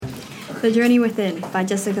The Journey Within by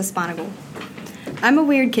Jessica Sponigle. I'm a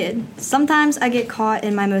weird kid. Sometimes I get caught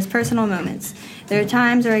in my most personal moments. There are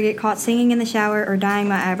times where I get caught singing in the shower or dyeing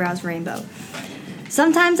my eyebrows rainbow.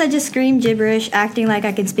 Sometimes I just scream gibberish, acting like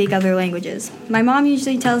I can speak other languages. My mom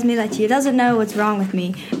usually tells me that she doesn't know what's wrong with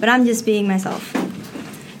me, but I'm just being myself.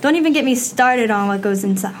 Don't even get me started on what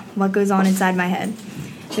goes on inside my head.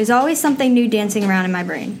 There's always something new dancing around in my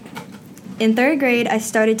brain. In 3rd grade, I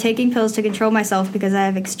started taking pills to control myself because I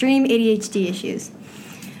have extreme ADHD issues.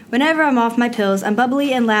 Whenever I'm off my pills, I'm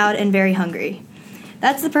bubbly and loud and very hungry.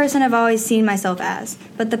 That's the person I've always seen myself as,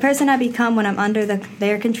 but the person I become when I'm under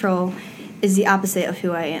their control is the opposite of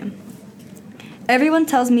who I am. Everyone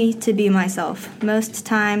tells me to be myself. Most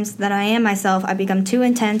times that I am myself, I become too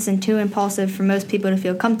intense and too impulsive for most people to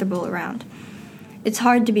feel comfortable around. It's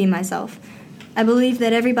hard to be myself. I believe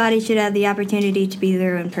that everybody should have the opportunity to be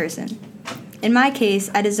their own person. In my case,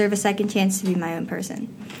 I deserve a second chance to be my own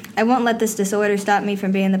person. I won't let this disorder stop me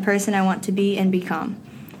from being the person I want to be and become.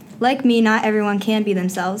 Like me, not everyone can be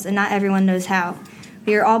themselves, and not everyone knows how.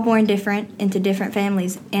 We are all born different, into different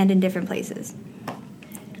families, and in different places.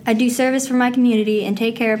 I do service for my community and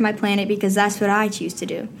take care of my planet because that's what I choose to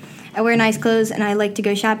do. I wear nice clothes and I like to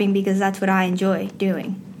go shopping because that's what I enjoy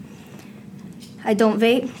doing. I don't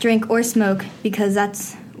vape, drink, or smoke because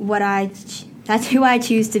that's who I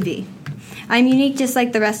choose to be. I'm unique just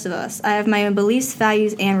like the rest of us. I have my own beliefs,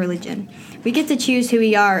 values, and religion. We get to choose who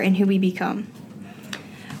we are and who we become.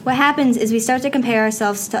 What happens is we start to compare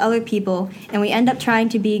ourselves to other people, and we end up trying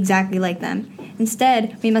to be exactly like them.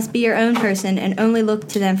 Instead, we must be our own person and only look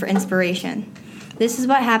to them for inspiration. This is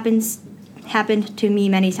what happened to me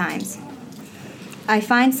many times. I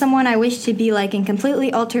find someone I wish to be like and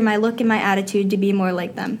completely alter my look and my attitude to be more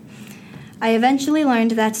like them. I eventually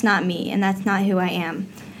learned that's not me, and that's not who I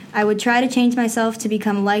am. I would try to change myself to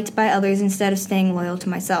become liked by others instead of staying loyal to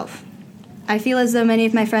myself. I feel as though many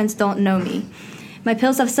of my friends don't know me. My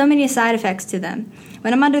pills have so many side effects to them.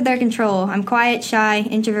 When I'm under their control, I'm quiet, shy,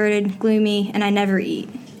 introverted, gloomy, and I never eat.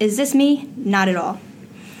 Is this me? Not at all.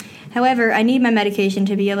 However, I need my medication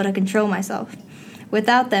to be able to control myself.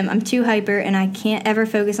 Without them, I'm too hyper and I can't ever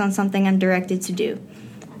focus on something I'm directed to do.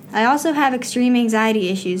 I also have extreme anxiety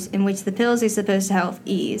issues in which the pills are supposed to help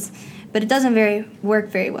ease, but it doesn't work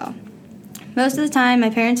very well. Most of the time, my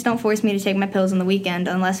parents don't force me to take my pills on the weekend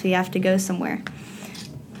unless we have to go somewhere.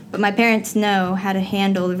 But my parents know how to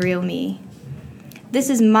handle the real me. This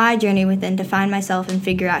is my journey within to find myself and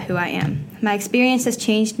figure out who I am. My experience has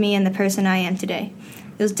changed me and the person I am today.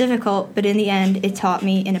 It was difficult, but in the end, it taught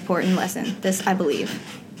me an important lesson. This I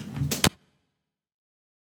believe.